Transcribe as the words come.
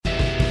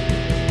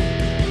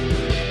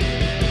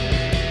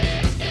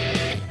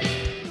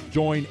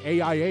Join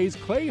AIA's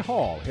Clay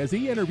Hall as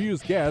he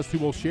interviews guests who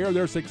will share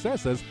their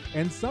successes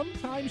and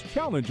sometimes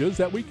challenges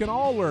that we can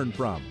all learn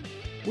from.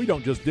 We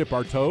don't just dip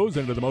our toes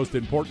into the most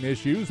important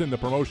issues in the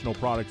promotional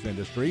products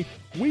industry.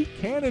 We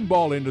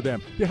cannonball into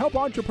them to help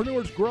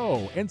entrepreneurs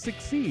grow and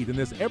succeed in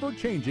this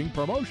ever-changing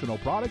promotional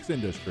products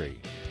industry.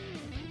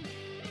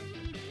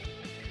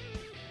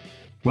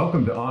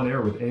 Welcome to On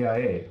Air with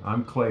AIA.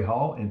 I'm Clay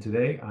Hall, and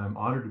today I'm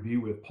honored to be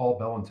with Paul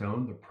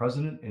Bellantone, the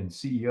President and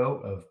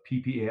CEO of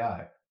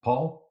PPAI.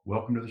 Paul,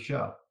 welcome to the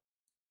show.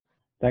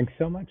 Thanks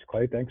so much,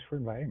 Clay. Thanks for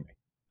inviting me.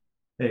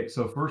 Hey,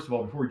 so first of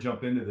all, before we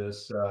jump into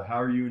this,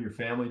 how are you and your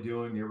family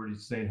doing?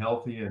 Everybody's staying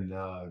healthy and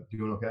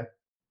doing okay?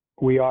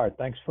 We are.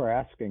 Thanks for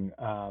asking.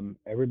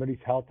 Everybody's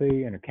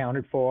healthy and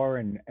accounted for,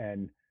 and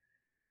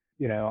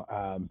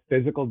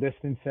physical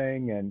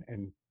distancing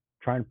and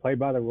trying to play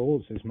by the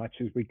rules as much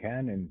as we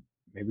can, and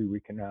maybe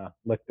we can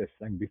lift this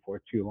thing before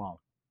too long.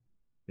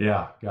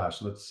 Yeah,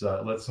 gosh, let's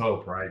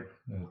hope, right?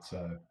 It's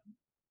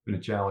been a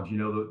challenge. You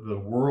know, the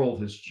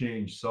world has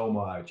changed so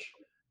much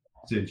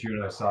since you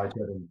and I saw each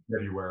other in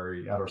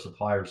February at our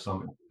Suppliers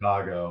Summit in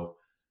Chicago.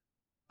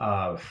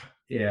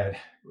 And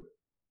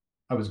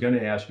I was going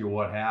to ask you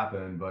what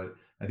happened, but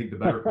I think the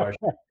better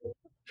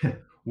question,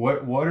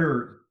 what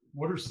are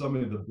some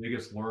of the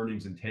biggest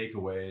learnings and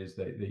takeaways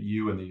that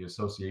you and the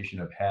association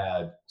have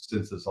had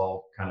since this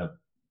all kind of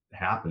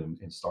happened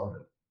and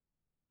started?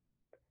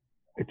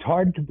 It's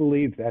hard to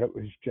believe that it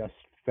was just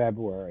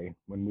February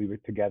when we were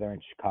together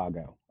in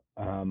Chicago.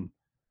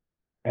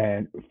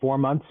 And 4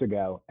 months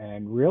ago,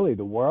 and really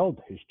the world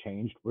has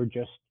changed. We're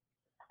just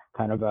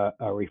kind of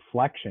a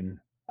reflection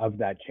of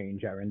that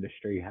change, our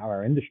industry, how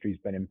our industry's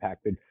been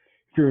impacted.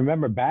 If you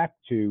remember back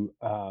to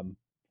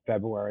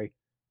February,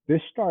 this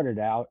started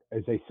out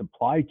as a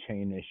supply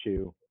chain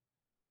issue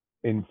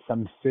in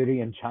some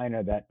city in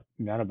China that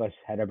none of us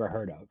had ever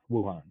heard of,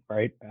 Wuhan,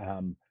 right?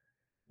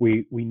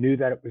 We knew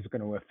that it was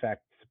going to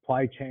affect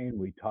supply chain.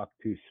 We talked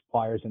to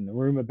suppliers in the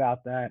room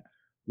about that,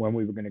 when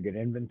we were going to get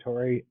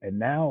inventory. And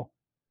now,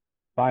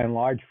 by and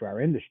large, for our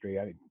industry,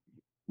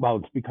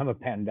 it's become a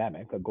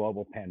pandemic, a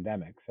global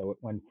pandemic. So it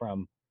went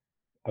from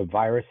a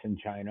virus in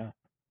China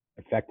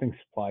affecting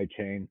supply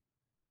chain,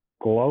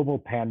 global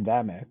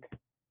pandemic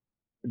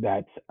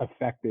that's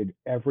affected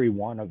every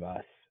one of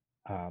us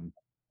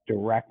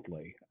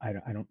directly. I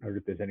don't know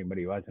that there's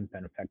anybody who hasn't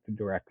been affected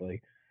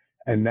directly.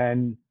 And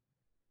then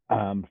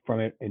from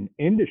an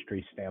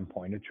industry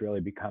standpoint, it's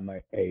really become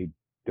a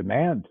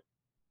demand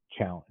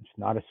challenge,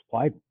 not a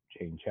supply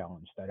chain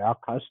challenge, that our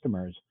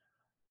customers,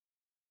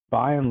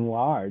 by and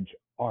large,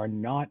 are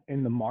not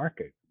in the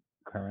market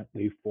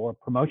currently for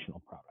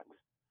promotional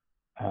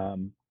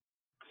products.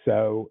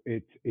 So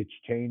it's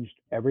changed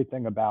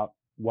everything about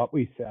what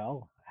we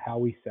sell, how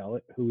we sell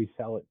it, who we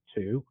sell it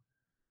to,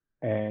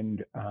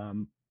 and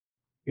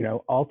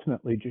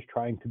ultimately just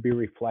trying to be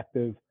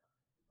reflective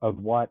of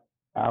what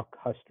our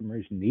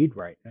customers need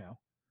right now.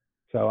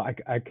 So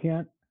I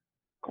can't,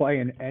 Clay,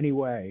 in any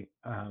way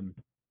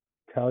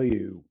tell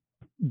you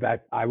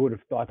that I would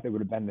have thought there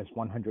would have been this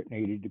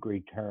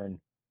 180-degree turn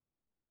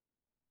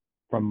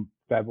from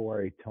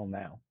February till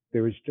now.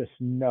 There was just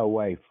no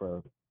way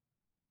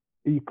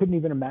you couldn't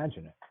even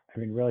imagine it. I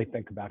mean, really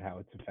think about how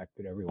it's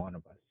affected every one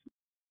of us.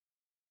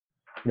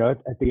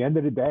 At the end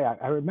of the day,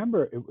 I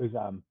remember it was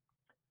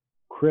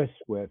Chris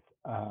with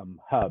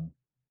Hub.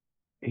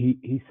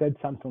 He said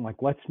something like,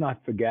 let's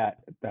not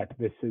forget that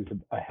this is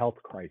a health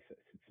crisis.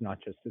 It's not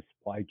just a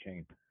supply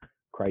chain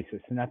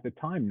crisis. And at the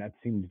time, that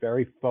seemed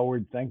very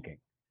forward thinking.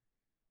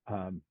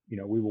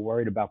 We were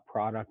worried about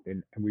product,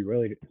 and we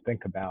really didn't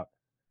think about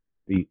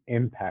the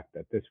impact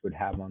that this would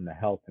have on the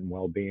health and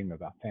well-being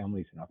of our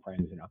families and our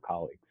friends and our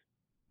colleagues.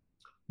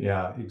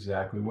 Yeah,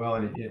 exactly. Well,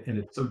 and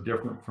it's so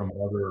different from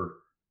other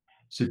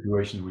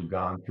situations we've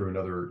gone through and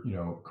other,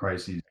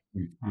 crises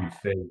we've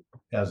faced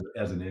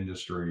as an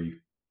industry,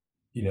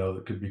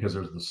 because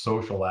there's the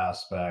social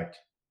aspect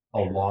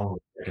along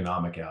with the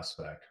economic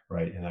aspect,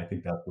 right? And I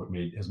think that's what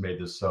has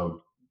made this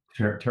so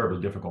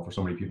terribly difficult for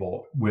so many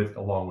people,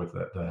 along with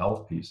the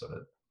health piece of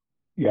it.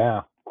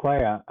 Yeah,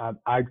 Clay,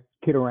 I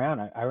kid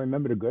around. I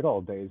remember the good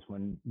old days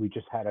when we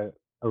just had a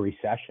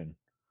recession.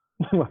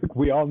 Like,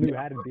 we all knew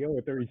how to deal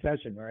with the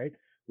recession, right?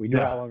 We knew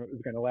how long it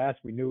was going to last.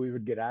 We knew we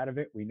would get out of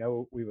it. We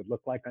know what we would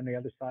look like on the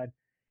other side.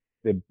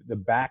 The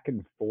back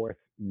and forth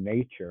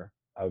nature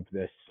of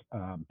this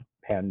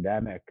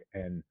pandemic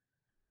and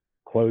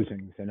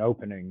closings and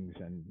openings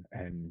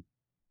and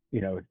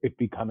it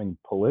becoming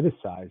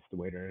politicized the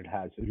way that it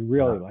has is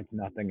really like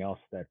nothing else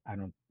that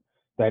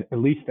at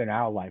least in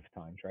our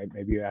lifetimes, right?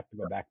 Maybe you have to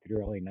go back to the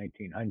early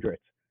 1900s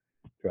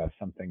to have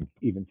something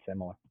even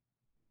similar.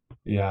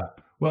 Yeah.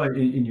 Well,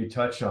 and you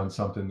touched on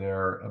something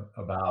there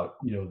about,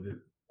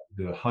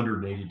 the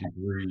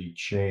 180-degree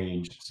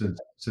change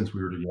since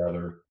we were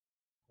together.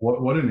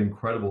 What an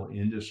incredible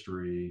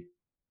industry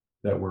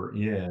that we're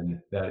in,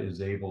 that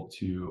is able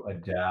to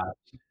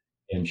adapt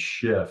and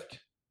shift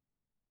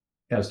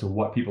as to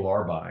what people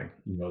are buying.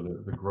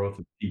 The growth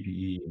of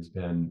PPE has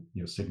been,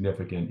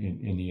 significant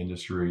in the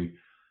industry.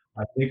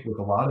 I think with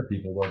a lot of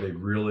people, though, they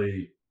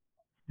really,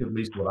 at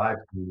least what I've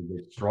seen,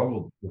 they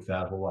struggled with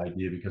that whole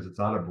idea because it's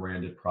not a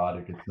branded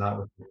product. It's not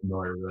what they're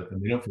familiar with,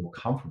 and they don't feel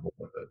comfortable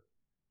with it.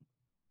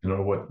 You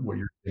know what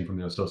you're seeing from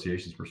the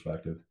association's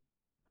perspective.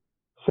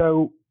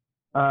 So,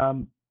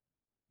 um,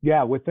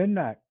 yeah, within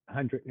that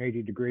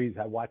 180 degrees,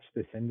 I watched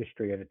this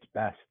industry at its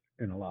best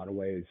in a lot of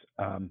ways.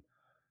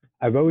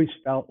 I've always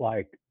felt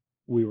like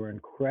we were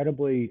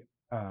incredibly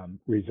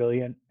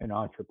resilient and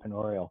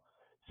entrepreneurial.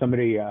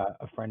 Somebody, a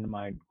friend of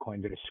mine,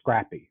 coined it a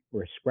scrappy.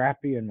 We're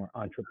scrappy and we're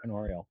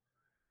entrepreneurial.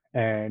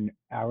 And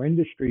our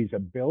industry's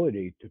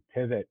ability to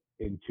pivot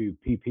into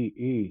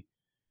PPE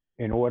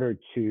in order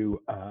to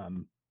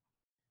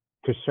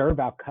serve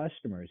our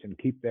customers and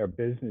keep their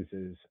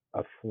businesses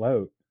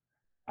afloat,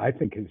 I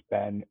think has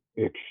been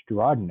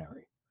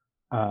extraordinary.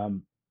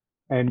 Um,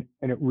 and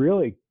it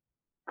really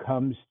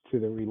comes to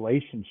the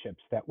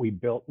relationships that we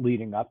built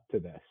leading up to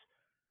this.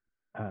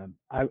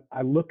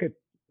 I look at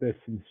this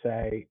and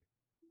say,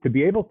 to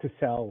be able to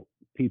sell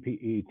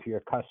PPE to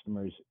your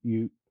customers,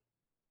 you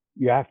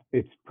have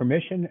it's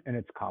permission and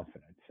it's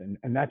confidence,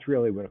 and that's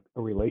really what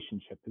a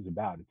relationship is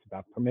about. It's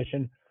about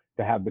permission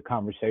to have the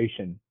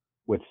conversation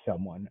with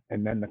someone,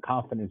 and then the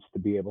confidence to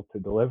be able to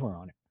deliver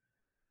on it.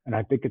 And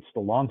I think it's the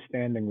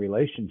long-standing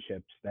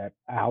relationships that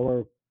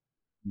our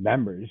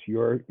members,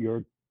 your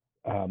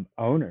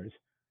owners,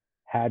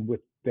 had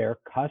with their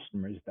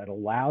customers that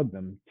allowed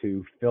them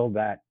to fill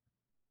that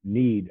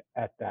need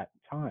at that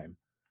time.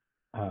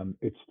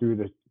 It's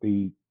through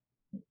the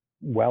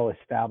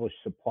well-established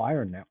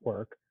supplier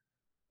network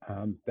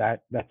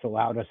that's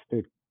allowed us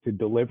to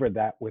deliver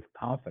that with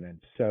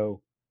confidence.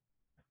 So,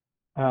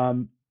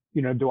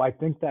 do I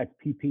think that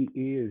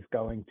PPE is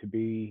going to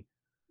be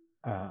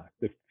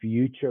the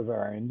future of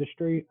our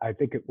industry? I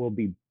think it will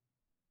be.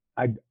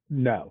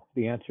 No.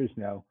 The answer is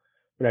no,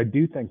 but I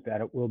do think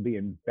that it will be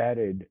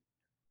embedded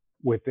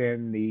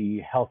within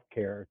the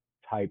healthcare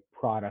type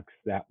products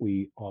that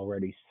we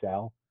already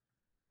sell.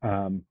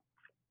 Um,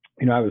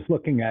 I was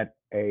looking at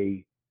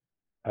a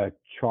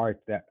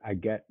chart that I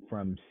get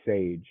from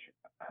Sage,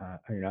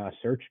 a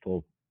search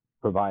tool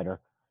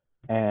provider,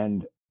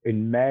 and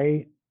in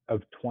May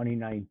of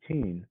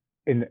 2019,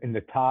 in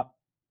the top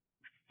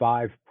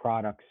 5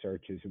 product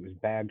searches, it was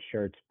bags,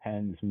 shirts,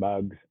 pens,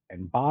 mugs,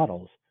 and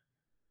bottles.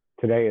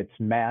 Today, it's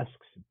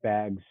masks,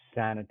 bags,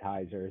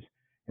 sanitizers,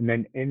 and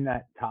then in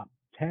that top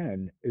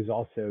 10 is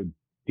also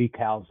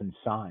decals and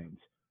signs.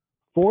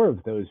 4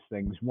 of those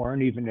things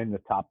weren't even in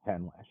the top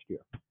 10 last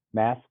year: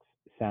 masks,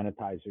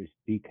 sanitizers,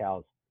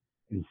 decals,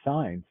 and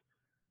signs,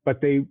 but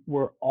they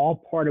were all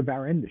part of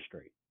our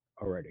industry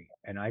already.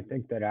 And I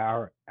think that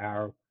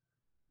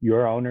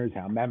your owners,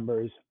 our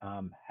members,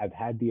 have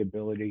had the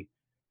ability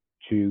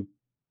to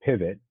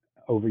pivot,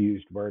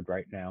 overused word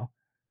right now,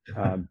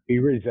 be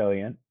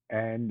resilient,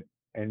 and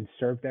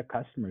serve their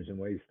customers in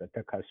ways that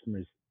their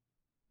customers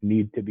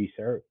need to be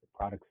served, the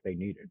products they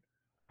needed.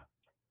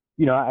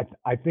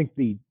 I think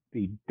the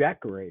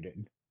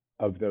decorated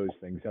of those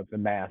things, of the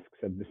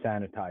masks, of the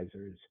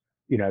sanitizers,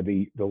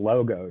 the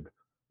logoed,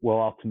 will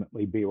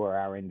ultimately be where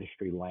our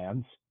industry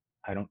lands.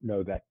 I don't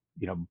know that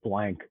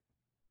blank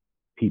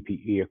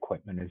PPE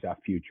equipment is our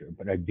future,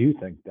 but I do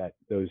think that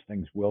those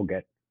things will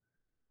get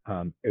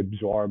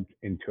absorbed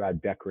into our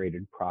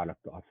decorated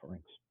product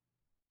offerings.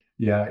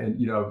 Yeah, and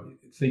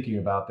thinking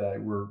about that,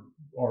 we're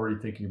already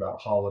thinking about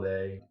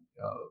holiday.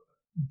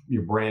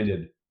 Your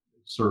branded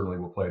certainly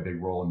will play a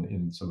big role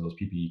in some of those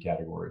PPE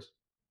categories.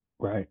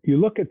 Right. You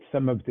look at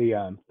some of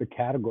the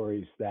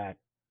categories that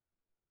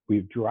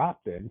we've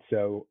dropped in.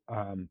 So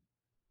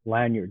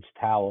lanyards,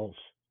 towels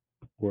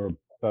were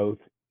both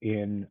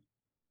in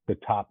the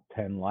top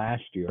 10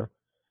 last year.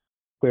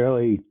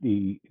 Clearly,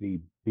 the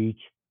beach,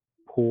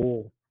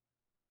 pool,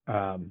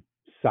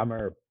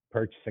 summer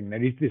purchasing.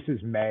 This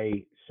is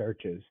May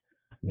searches.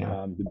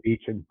 Yeah. The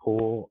beach and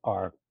pool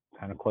are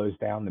kind of closed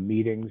down. The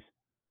meetings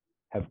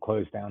have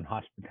closed down.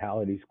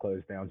 Hospitality's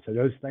closed down. So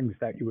those things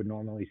that you would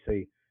normally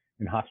see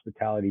in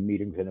hospitality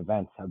meetings and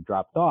events have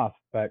dropped off.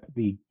 But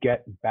the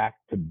get back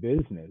to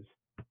business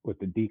with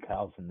the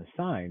decals and the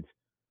signs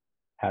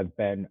have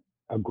been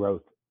a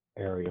growth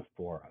area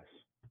for us.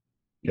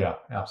 Yeah,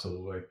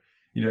 absolutely.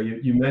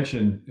 You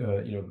mentioned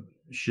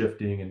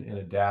shifting and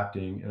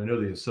adapting, and I know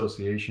the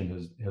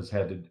association has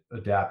had to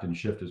adapt and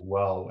shift as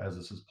well as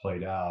this has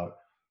played out.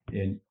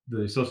 And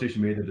the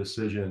association made the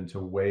decision to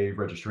waive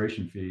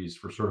registration fees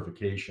for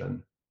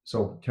certification.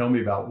 So tell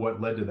me about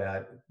what led to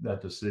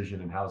that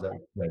decision and how's that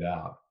played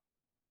out.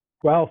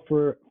 Well,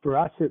 for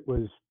us, it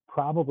was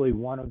probably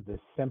one of the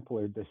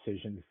simpler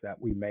decisions that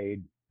we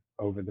made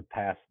over the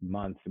past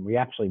months. And we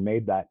actually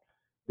made that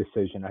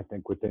decision, I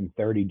think, within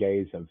 30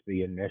 days of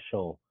the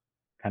initial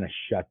kind of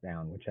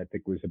shutdown, which I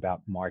think was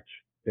about March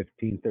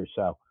 15th or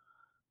so.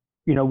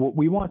 What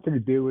we wanted to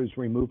do is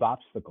remove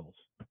obstacles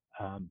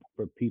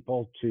for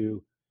people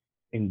to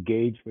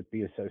engage with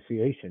the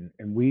association.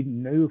 And we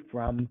knew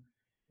from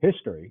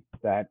history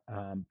that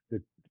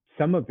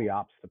some of the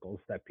obstacles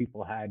that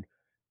people had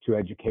to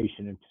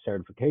education and to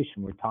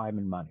certification were time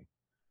and money.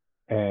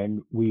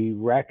 And we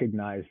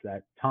recognized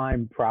that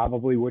time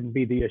probably wouldn't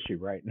be the issue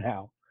right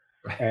now.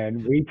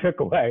 And we took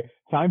away,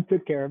 time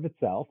took care of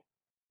itself.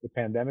 The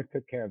pandemic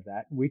took care of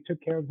that. We took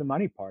care of the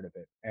money part of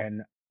it.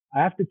 And I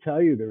have to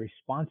tell you, the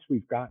response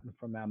we've gotten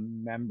from our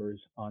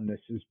members on this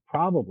is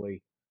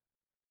probably,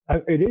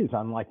 it is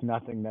unlike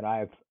nothing that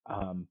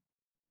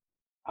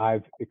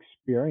I've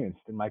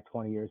experienced in my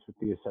 20 years with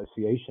the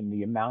association.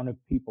 The amount of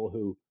people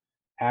who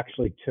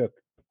actually took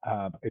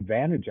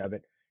advantage of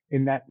it.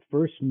 In that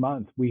first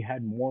month, we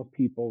had more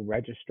people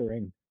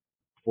registering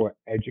for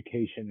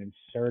education and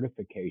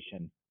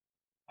certification.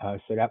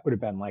 So that would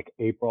have been like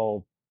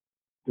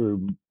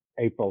through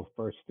April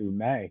 1st through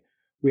May.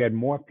 We had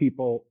more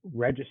people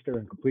register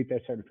and complete their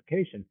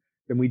certification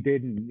than we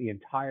did in the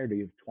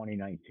entirety of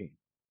 2019.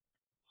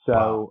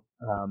 Wow.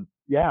 So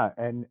yeah,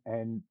 and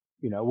and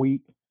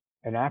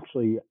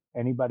actually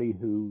anybody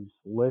who's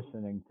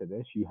listening to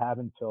this, you have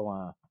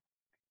until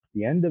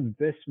the end of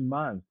this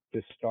month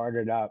to start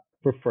it up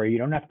for free. You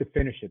don't have to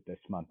finish it this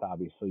month,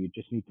 obviously. You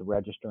just need to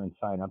register and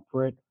sign up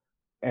for it.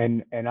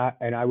 And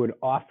I would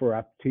offer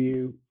up to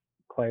you,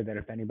 Clay, that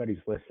if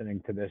anybody's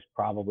listening to this,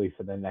 probably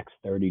for the next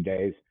 30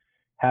 days,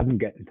 have them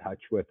get in touch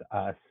with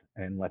us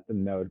and let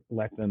them know,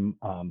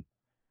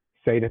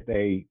 say that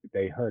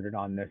they heard it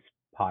on this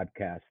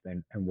podcast,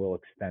 and we'll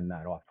extend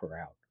that offer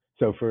out.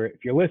 So if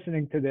you're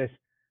listening to this,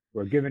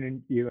 we're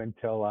giving you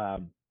until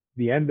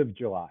the end of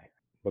July.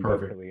 We'll go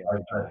Perfect. till the end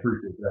of I July.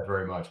 appreciate that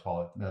very much,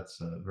 Paul.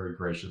 That's very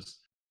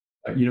gracious.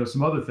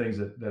 Some other things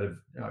that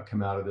have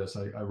come out of this.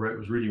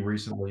 Was reading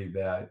recently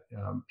that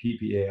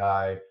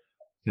PPAI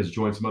has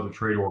joined some other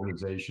trade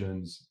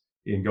organizations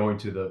in going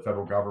to the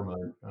federal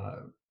government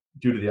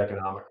due to the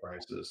economic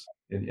crisis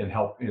and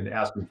help in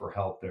asking for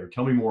help there.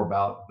 Tell me more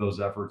about those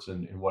efforts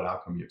and what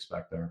outcome you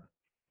expect there.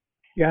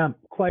 Yeah,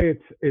 Clay,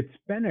 it's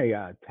been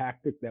a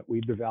tactic that we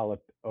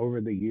developed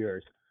over the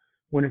years.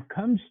 When it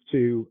comes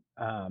to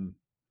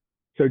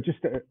so just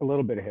a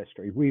little bit of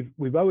history.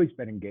 We've always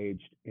been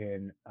engaged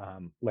in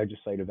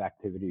legislative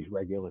activities,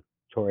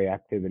 regulatory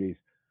activities.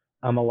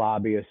 I'm a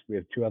lobbyist. We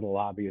have two other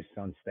lobbyists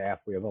on staff.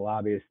 We have a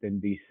lobbyist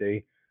in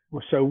DC.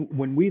 So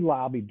when we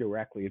lobby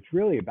directly, it's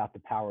really about the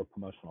power of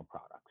promotional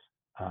products,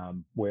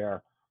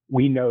 where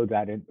we know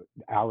that in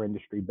our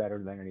industry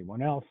better than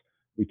anyone else.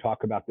 We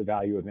talk about the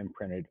value of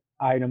imprinted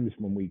items.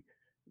 When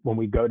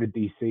we go to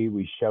DC,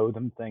 we show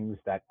them things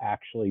that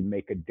actually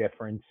make a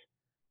difference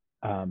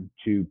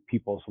to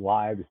people's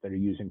lives that are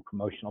using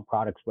promotional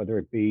products, whether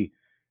it be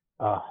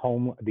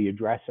the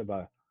address of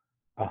a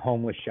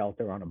homeless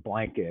shelter on a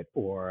blanket,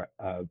 or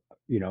a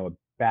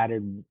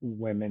battered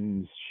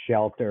women's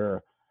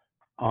shelter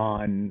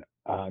on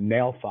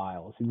nail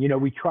files. And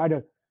we try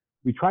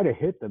to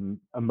hit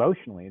them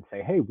emotionally and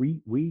say, hey,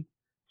 we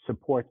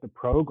support the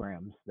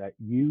programs that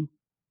you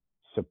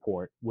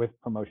support with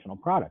promotional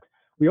products.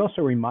 We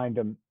also remind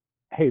them,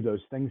 hey,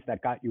 those things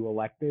that got you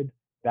elected,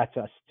 that's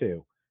us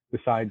too. The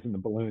signs and the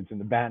balloons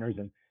and the banners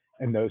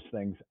and those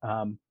things.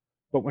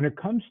 But when it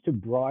comes to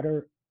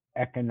broader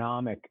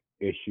economic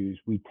issues,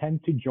 we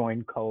tend to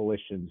join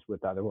coalitions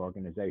with other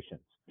organizations.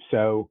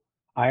 So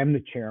I am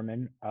the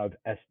chairman of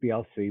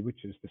SBLC,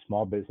 which is the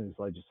Small Business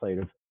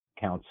Legislative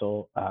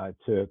Council.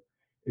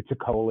 It's a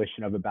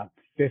coalition of about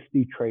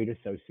 50 trade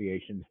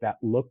associations that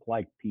look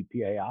like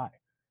PPAI,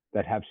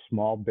 that have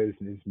small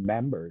business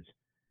members.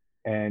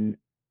 And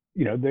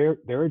there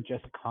are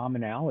just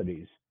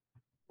commonalities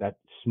that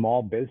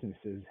small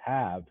businesses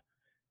have,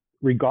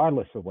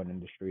 regardless of what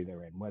industry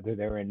they're in, whether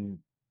they're in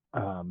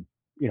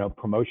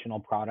promotional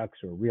products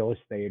or real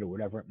estate or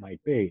whatever it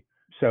might be.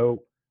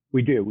 So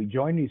we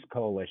join these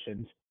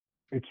coalitions.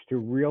 It's to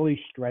really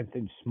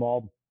strengthen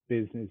small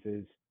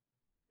businesses'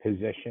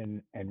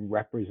 position and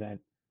represent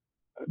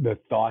the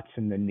thoughts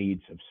and the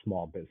needs of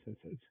small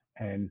businesses.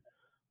 And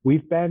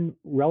we've been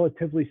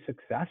relatively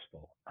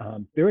successful.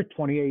 There are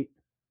 28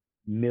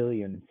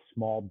 million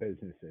small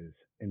businesses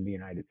in the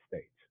United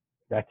States.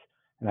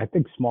 And I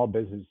think small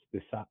business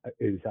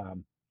is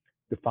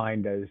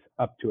defined as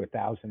up to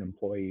 1,000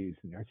 employees,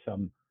 and there's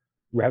some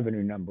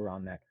revenue number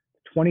on that.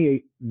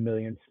 28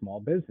 million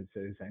small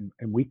businesses, and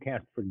we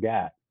can't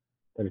forget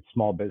that it's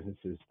small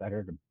businesses that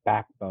are the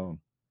backbone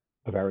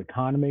of our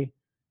economy.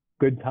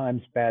 Good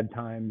times, bad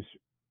times,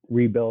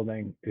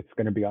 rebuilding, it's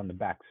going to be on the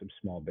backs of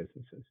small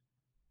businesses.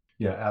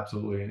 Yeah,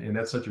 absolutely. And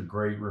that's such a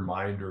great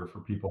reminder for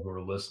people who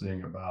are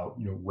listening about,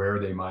 where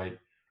they might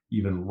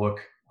even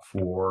look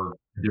for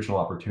additional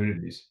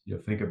opportunities.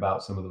 Think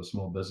about some of those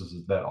small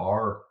businesses that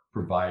are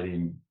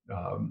providing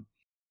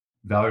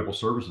valuable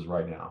services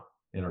right now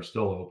and are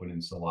still open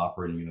and still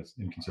operating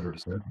and considered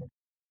essential.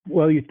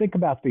 Well, you think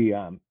about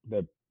the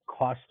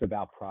cost of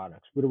our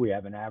products. What do we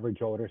have? An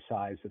average order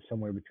size of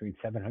somewhere between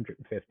 $750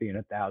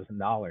 and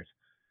 $1,000.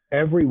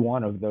 Every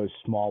one of those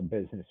small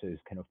businesses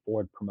can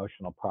afford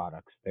promotional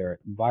products. They're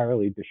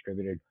virally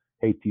distributed.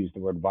 Hate to use the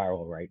word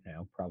viral right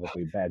now,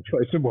 probably a bad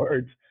choice of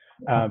words.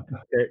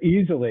 They're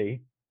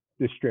easily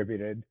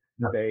distributed.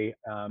 Yeah.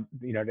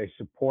 They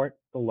support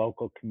the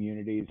local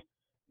communities.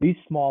 These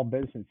small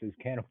businesses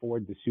can't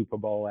afford the Super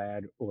Bowl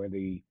ad or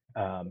the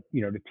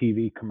the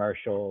TV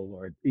commercial,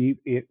 or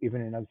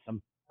even in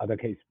some other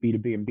case,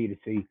 B2B and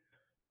B2C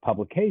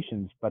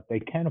publications, but they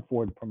can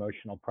afford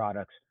promotional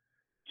products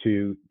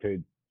to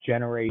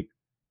generate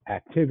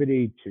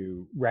activity,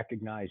 to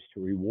recognize,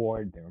 to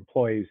reward their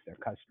employees, their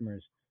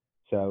customers.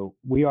 So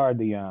we are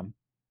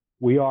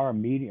a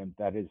medium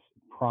that is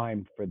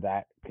primed for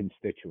that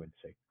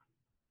constituency.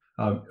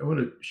 I want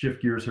to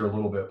shift gears here a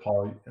little bit,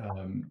 Paul.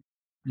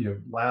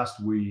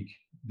 Last week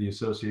the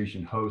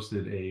association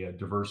hosted a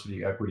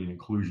diversity, equity, and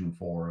inclusion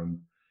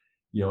forum.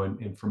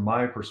 And from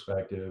my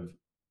perspective,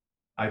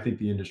 I think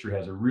the industry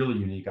has a really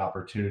unique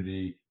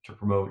opportunity to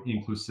promote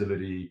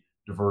inclusivity,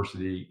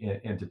 diversity,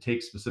 and to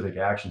take specific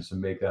actions to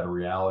make that a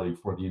reality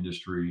for the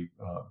industry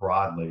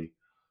broadly.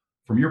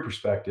 From your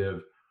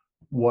perspective,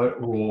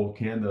 what role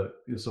can the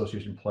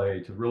association play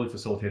to really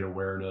facilitate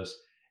awareness?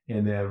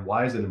 And then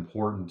why is it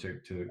important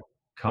to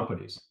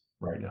companies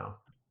right now?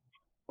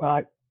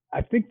 Well,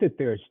 I think that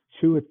there's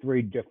 2 or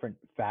 3 different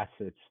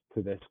facets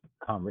to this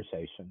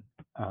conversation.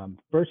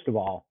 First of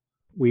all,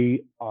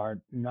 we are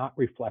not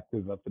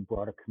reflective of the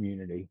broader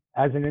community.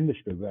 As an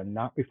industry, we are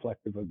not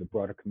reflective of the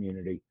broader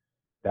community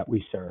that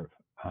we serve.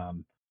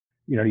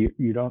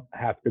 You don't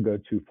have to go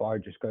too far.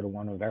 Just go to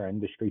one of our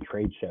industry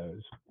trade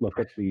shows, look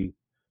at the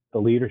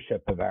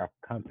leadership of our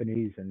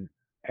companies,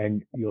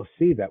 and you'll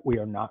see that we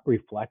are not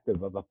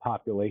reflective of a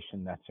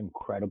population that's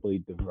incredibly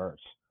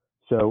diverse.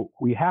 So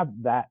we have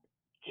that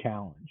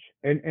challenge.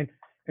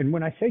 And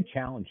when I say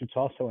challenge, it's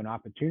also an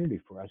opportunity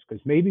for us,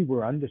 because maybe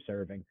we're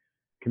underserving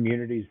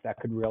communities that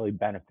could really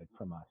benefit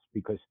from us,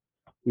 because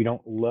we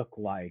don't look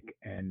like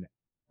and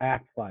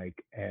act like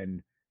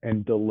and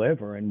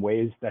deliver in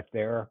ways that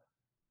they're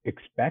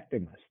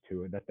expecting us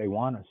to, or that they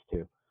want us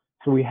to.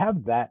 So we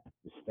have that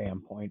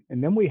standpoint.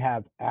 And then we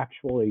have,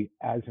 actually,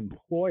 as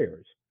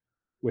employers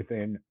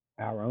within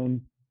our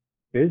own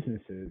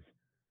businesses,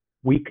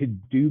 we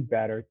could do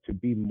better to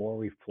be more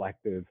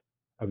reflective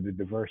of the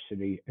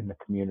diversity in the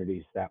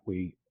communities that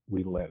we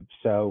live.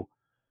 So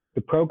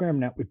the program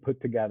that we put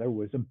together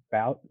was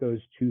about those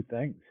 2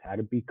 things: how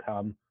to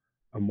become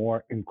a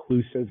more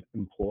inclusive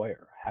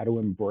employer, how to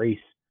embrace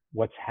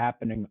what's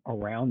happening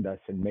around us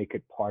and make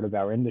it part of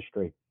our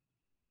industry.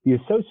 The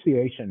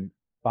association,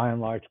 by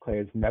and large, Clay,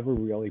 has never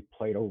really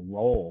played a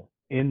role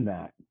in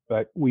that,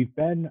 but we've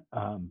been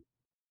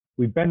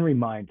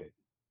reminded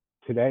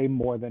today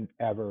more than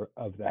ever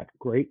of that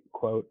great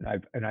quote,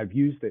 and I've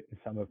used it in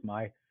some of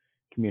my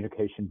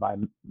communication, by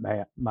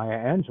Maya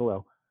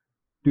Angelou: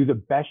 "Do the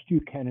best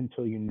you can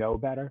until you know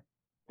better.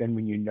 Then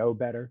when you know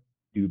better,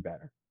 do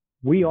better."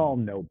 We all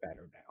know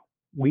better now.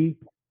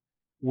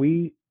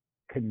 We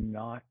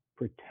cannot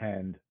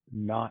pretend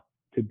not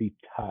to be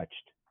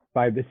touched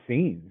by the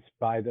scenes,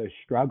 by the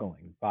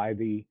struggling, by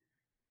the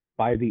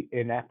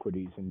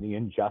inequities and the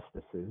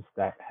injustices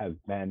that have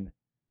been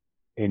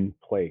in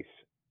place.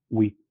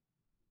 We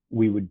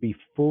would be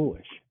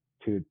foolish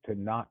to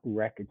not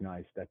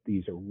recognize that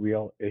these are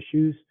real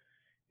issues,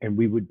 and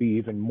we would be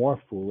even more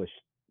foolish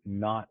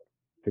not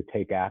to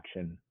take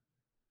action.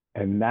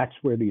 And that's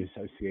where the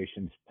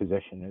association's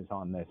position is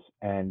on this.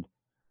 And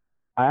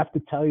I have to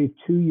tell you,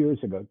 2 years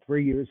ago,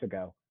 3 years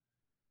ago,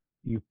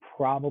 you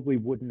probably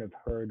wouldn't have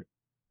heard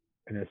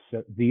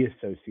the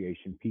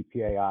association,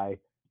 PPAI,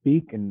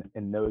 speak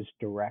in those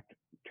direct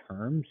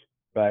terms,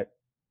 but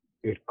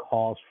it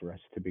calls for us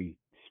to be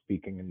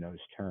speaking in those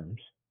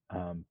terms.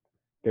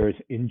 There is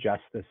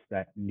injustice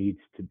that needs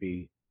to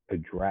be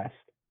addressed,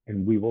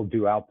 and we will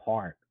do our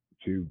part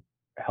to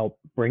help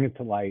bring it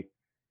to light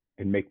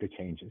and make the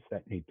changes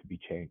that need to be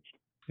changed.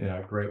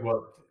 Yeah, great.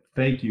 Well,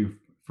 thank you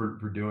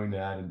for doing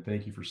that, and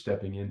thank you for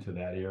stepping into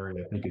that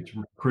area. I think it's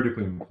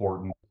critically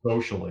important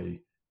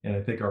socially, and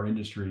I think our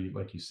industry,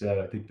 like you said,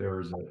 I think there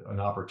is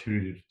an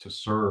opportunity to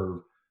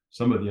serve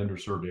some of the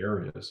underserved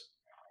areas.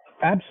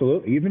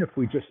 Absolutely. Even if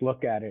we just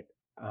look at it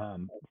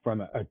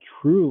from a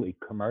truly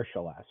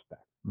commercial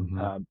aspect,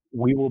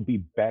 we will be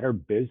better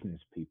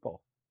business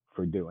people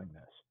for doing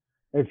this.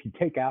 If you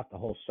take out the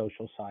whole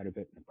social side of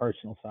it and the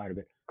personal side of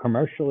it,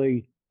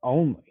 commercially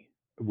only,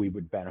 we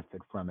would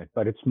benefit from it.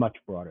 But it's much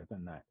broader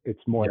than that.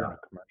 It's more than a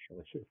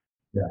commercial issue.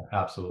 Yeah,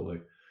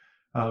 absolutely.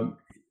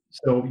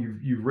 So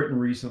you've written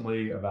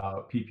recently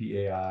about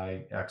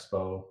PPAI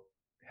Expo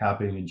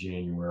happening in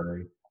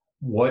January.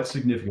 What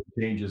significant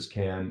changes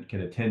can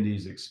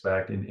attendees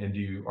expect, and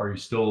are you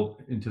still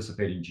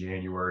anticipating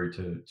January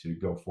to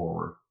go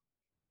forward?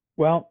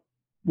 Well,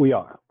 we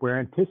are. We're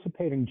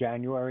anticipating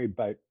January,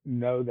 but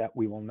know that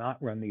we will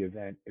not run the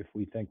event if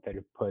we think that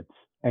it puts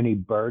any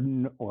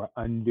burden or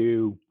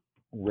undue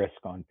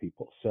risk on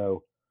people.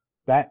 So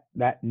that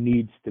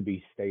needs to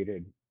be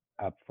stated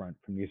up front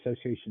from the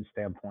association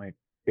standpoint.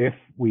 If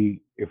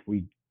we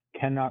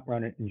cannot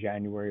run it in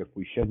January, if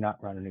we should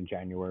not run it in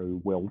January,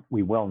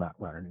 we will not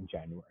run it in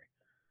January.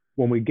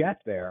 When we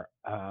get there,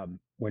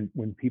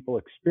 when people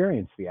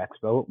experience the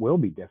expo, it will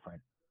be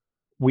different.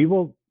 We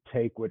will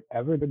take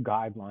whatever the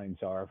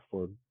guidelines are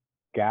for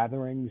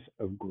gatherings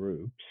of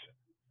groups,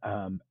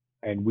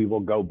 and we will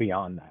go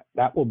beyond that.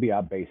 That will be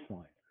our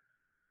baseline.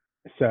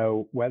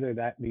 So whether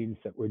that means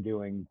that we're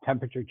doing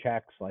temperature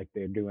checks like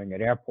they're doing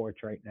at airports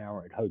right now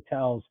or at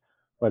hotels,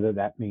 whether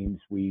that means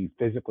we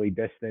physically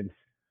distance,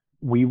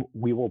 we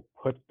will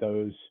put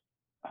those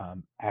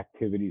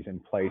activities in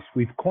place.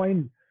 We've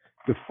coined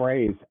the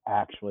phrase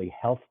actually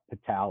health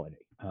hospitality,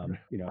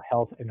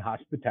 health and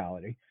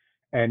hospitality,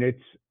 and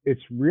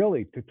it's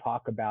really to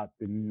talk about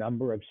the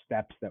number of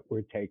steps that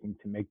we're taking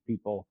to make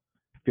people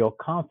feel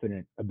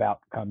confident about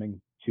coming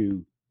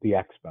to the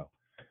expo.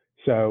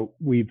 So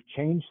we've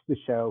changed the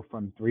show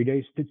from 3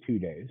 days to 2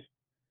 days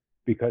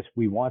because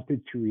we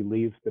wanted to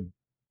relieve the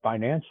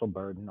financial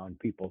burden on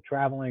people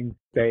traveling,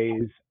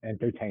 stays,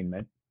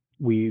 entertainment.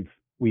 We've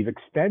we've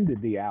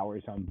extended the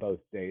hours on both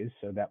days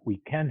so that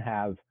we can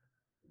have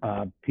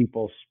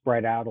people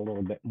spread out a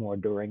little bit more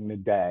during the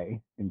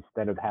day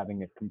instead of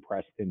having it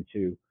compressed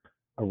into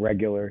a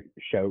regular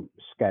show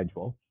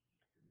schedule.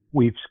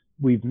 We've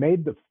we've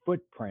made the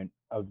footprint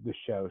of the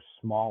show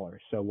smaller.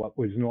 So what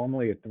was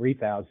normally a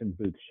 3,000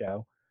 booth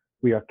show,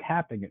 we are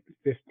capping at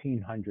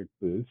 1,500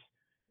 booths,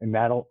 and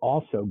that'll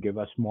also give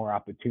us more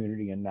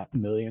opportunity in that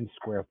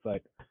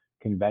million-square-foot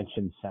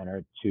convention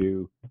center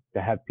to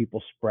have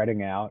people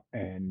spreading out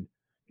and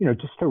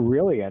just to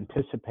really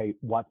anticipate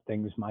what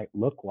things might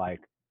look like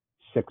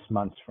 6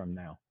 months from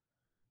now.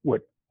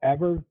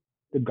 Whatever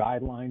the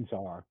guidelines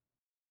are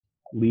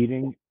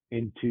leading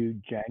into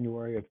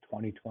January of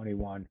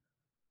 2021,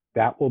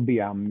 that will be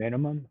our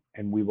minimum,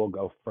 and we will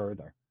go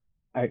further.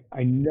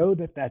 I know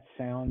that that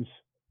sounds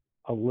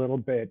a little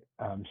bit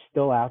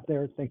still out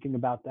there thinking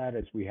about that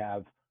as we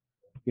have,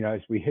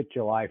 as we hit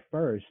July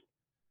 1st,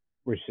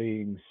 we're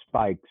seeing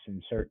spikes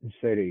in certain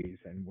cities,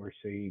 and we're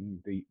seeing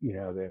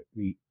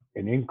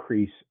an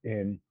increase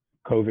in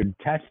COVID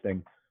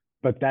testing,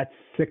 but that's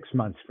 6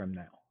 months from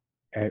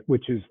now,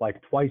 which is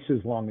like twice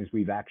as long as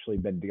we've actually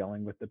been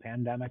dealing with the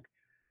pandemic.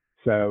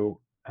 So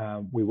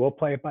we will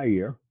play it by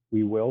ear.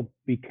 We will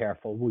be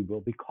careful. We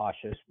will be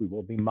cautious. We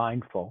will be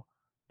mindful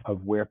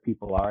of where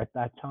people are at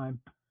that time.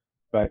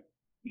 But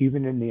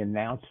even in the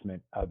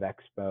announcement of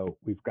Expo,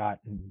 we've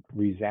gotten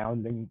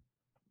resounding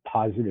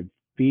positive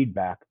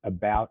feedback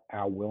about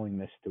our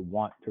willingness to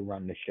want to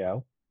run the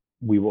show.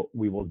 We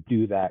will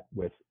do that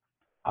with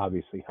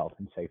obviously health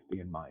and safety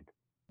in mind.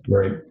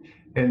 Great.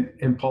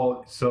 And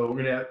Paul, so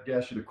we're going to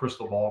ask you the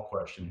crystal ball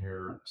question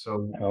here.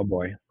 So, oh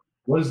boy,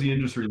 what does the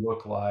industry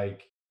look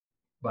like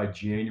by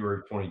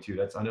January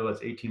 22? I know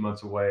that's 18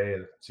 months away.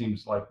 It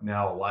seems like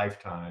now a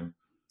lifetime.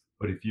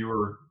 But if you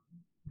were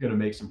going to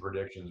make some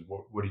predictions,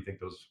 what do you think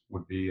those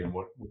would be, and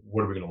what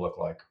are we going to look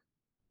like?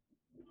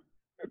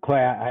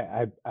 Clay,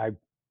 I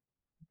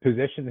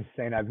position is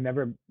saying I've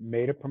never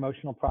made a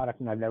promotional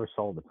product and I've never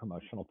sold a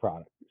promotional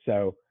product.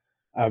 So,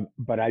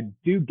 but I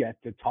do get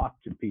to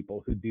talk to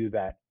people who do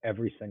that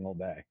every single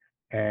day.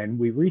 And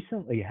we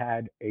recently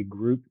had a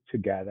group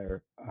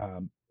together,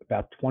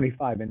 about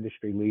 25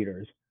 industry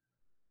leaders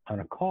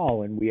on a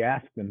call, and we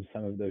asked them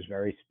some of those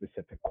very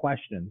specific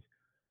questions.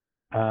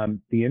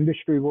 The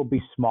industry will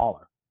be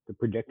smaller. To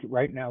predict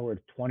right now, we're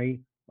at 20.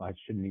 Well, I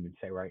shouldn't even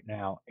say right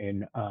now.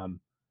 In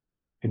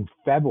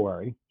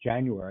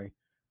January,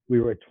 we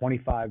were a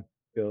 $25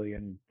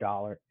 billion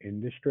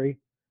industry.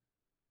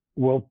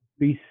 We'll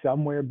be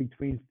somewhere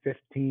between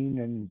 15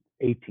 and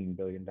 $18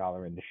 billion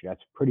industry.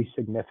 That's a pretty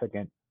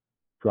significant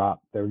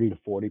drop, 30 to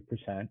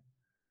 40%.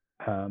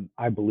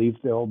 I believe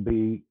there'll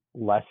be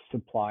less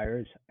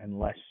suppliers and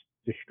less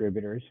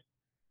distributors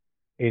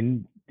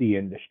in the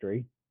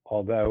industry,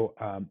 although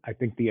I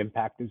think the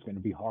impact is going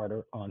to be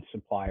harder on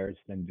suppliers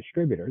than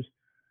distributors.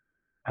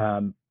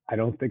 I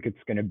don't think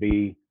it's going to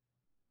be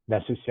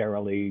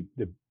necessarily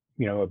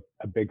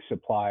a big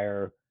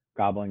supplier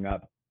gobbling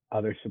up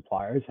other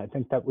suppliers. I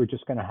think that we're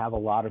just going to have a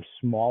lot of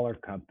smaller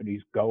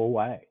companies go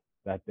away,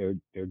 that they're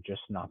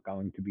just not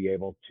going to be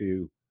able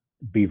to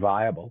be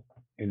viable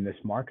in this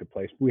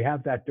marketplace. We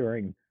have that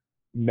during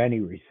many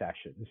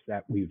recessions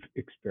that we've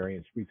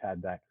experienced. We've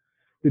had that.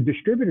 The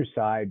distributor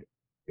side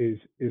is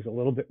a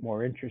little bit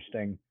more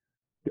interesting.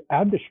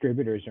 Our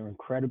distributors are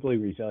incredibly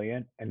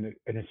resilient, and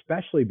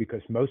especially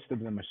because most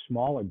of them are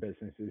smaller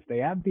businesses, they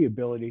have the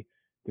ability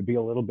to be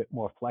a little bit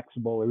more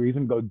flexible or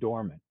even go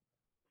dormant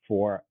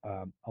for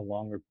a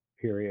longer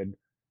period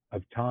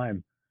of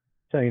time.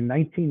 So in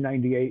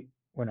 1998,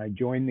 when I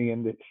joined the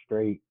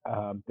industry,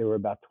 there were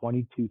about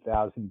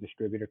 22,000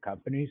 distributor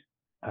companies.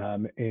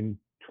 In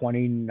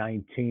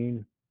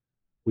 2019,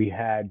 we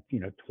had,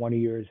 20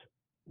 years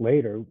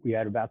later, we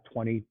had about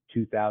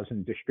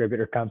 22,000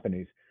 distributor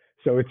companies.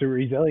 So it's a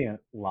resilient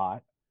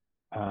lot.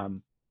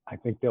 I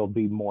think there'll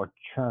be more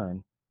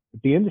churn,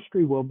 but the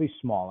industry will be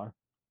smaller.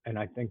 And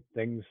I think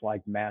things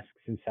like masks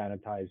and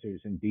sanitizers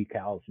and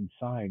decals and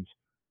signs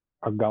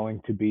are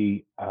going to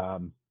be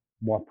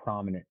more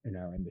prominent in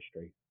our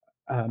industry.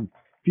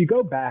 If you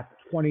go back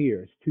 20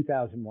 years,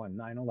 2001,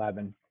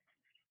 9/11,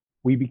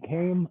 we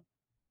became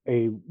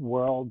a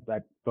world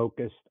that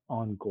focused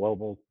on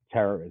global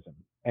terrorism.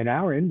 And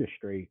our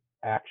industry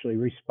actually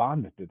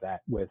responded to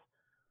that with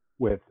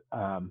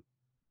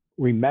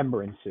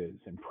remembrances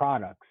and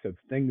products of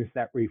things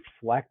that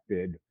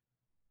reflected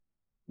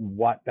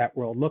what that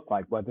world looked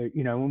like, whether,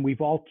 and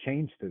we've all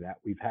changed to that.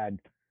 We've had,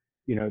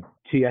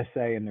 TSA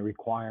and the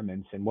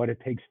requirements and what it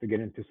takes to get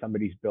into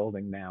somebody's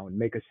building now and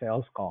make a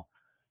sales call.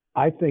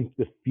 I think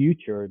the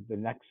future, the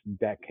next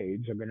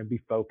decades are going to be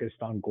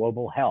focused on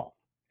global health.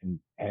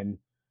 And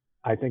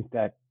I think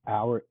that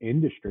our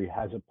industry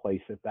has a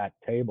place at that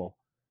table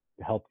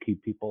to help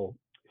keep people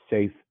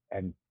safe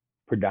and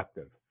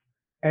productive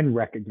and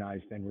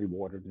recognized and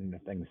rewarded in the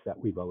things that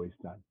we've always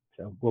done.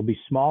 So we'll be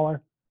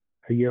smaller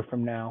a year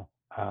from now,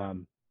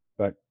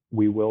 but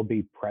we will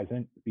be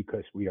present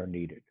because we are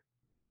needed.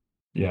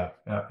 Yeah,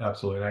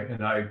 absolutely.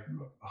 And I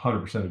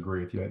 100%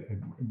 agree with you. It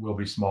will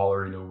be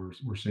smaller.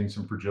 We're seeing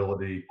some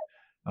fragility,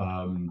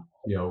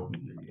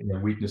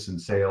 weakness in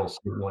sales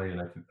certainly.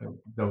 And I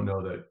don't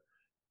know that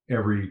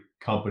every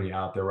company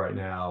out there right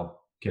now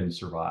can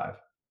survive.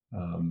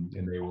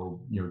 And they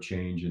will,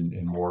 change and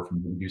morph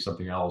and do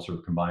something else or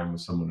combine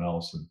with someone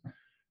else and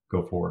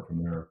go forward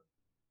from there.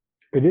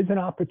 It is an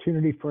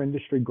opportunity for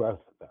industry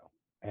growth, though.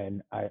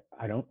 And I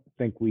don't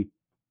think we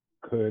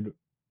could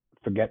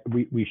forget,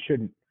 we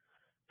shouldn't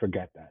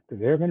forget that.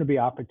 There are going to be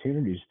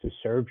opportunities to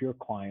serve your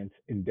clients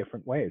in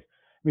different ways.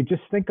 I mean,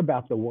 just think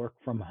about the work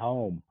from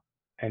home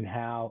and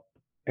how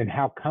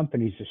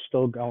companies are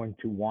still going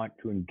to want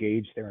to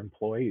engage their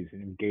employees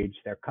and engage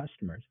their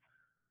customers.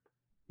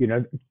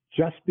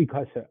 Just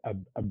because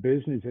a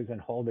business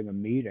isn't holding a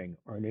meeting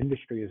or an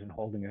industry isn't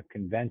holding a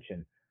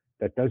convention,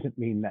 that doesn't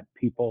mean that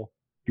people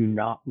do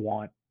not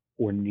want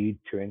or need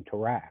to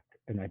interact.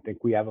 And I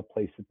think we have a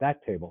place at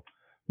that table.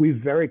 We've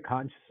very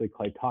consciously,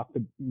 Clay,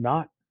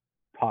 not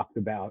talked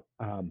about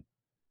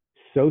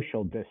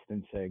social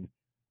distancing.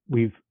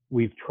 We've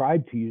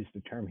tried to use the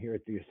term here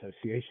at the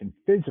association,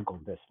 physical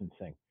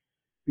distancing,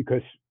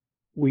 because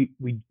we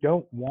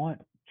don't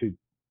want to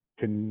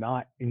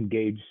not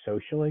engage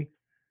socially.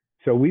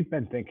 So we've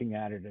been thinking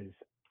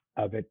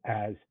of it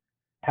as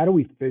how do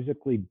we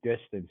physically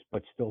distance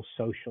but still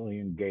socially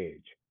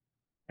engage?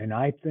 And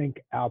I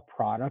think our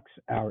products,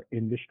 our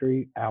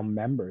industry, our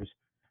members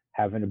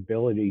have an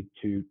ability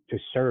to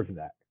serve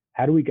that.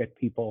 How do we get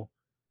people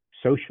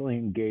socially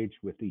engaged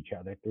with each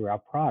other through our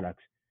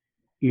products,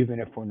 even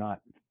if we're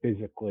not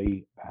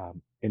physically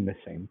in the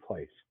same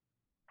place?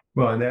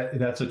 Well, and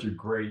that's such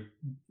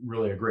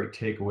really a great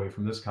takeaway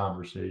from this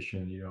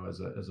conversation. As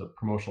a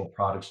promotional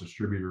products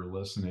distributor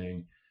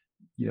listening,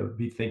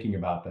 be thinking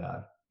about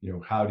that.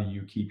 How do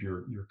you keep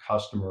your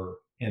customer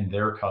and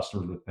their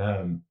customers with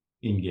them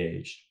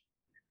engaged?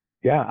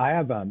 Yeah, I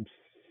have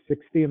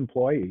 60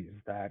 employees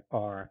that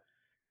are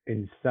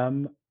in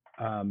some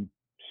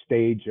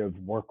stage of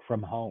work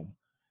from home.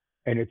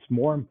 And it's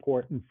more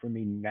important for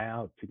me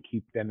now to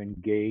keep them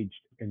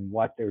engaged in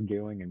what they're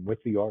doing and with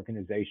the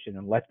organization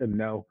and let them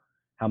know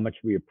how much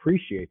we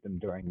appreciate them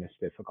during this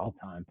difficult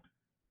time.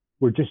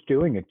 We're just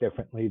doing it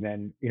differently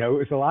than, it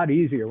was a lot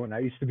easier when I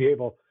used to be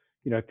able,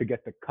 to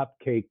get the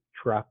cupcake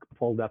truck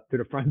pulled up to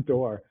the front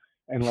door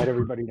and let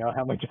everybody know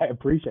how much I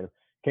appreciate it.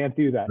 Can't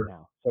do that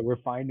now. So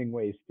we're finding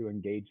ways to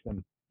engage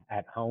them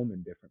at home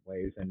in different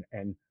ways.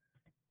 And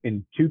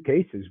in 2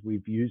 cases,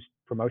 we've used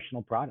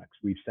promotional products.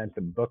 We've sent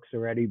them books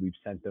already. We've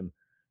sent them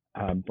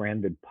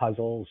branded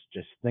puzzles,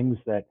 just things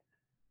that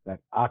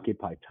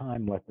occupy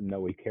time, let them know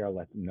we care,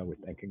 let them know we're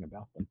thinking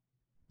about them.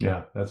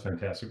 Yeah, that's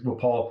fantastic. Well,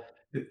 Paul,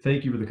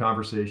 thank you for the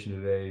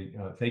conversation today.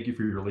 Thank you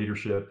for your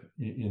leadership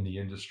in the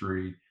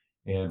industry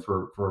and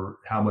for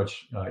how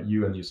much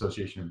you and the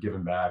association have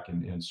given back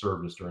and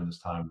served us during this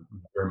time.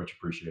 Very much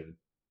appreciated.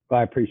 Well,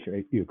 I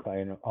appreciate you,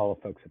 Clay, and all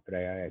the folks at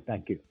PPAI.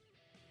 Thank you.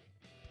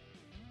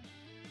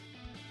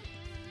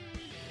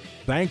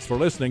 Thanks for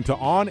listening to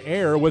On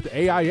Air with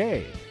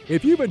AIA.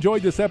 If you've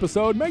enjoyed this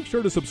episode, make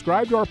sure to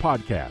subscribe to our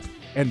podcast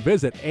and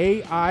visit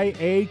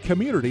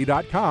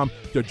AIAcommunity.com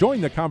to join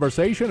the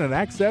conversation and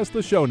access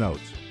the show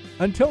notes.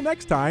 Until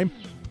next time,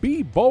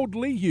 be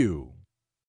boldly you.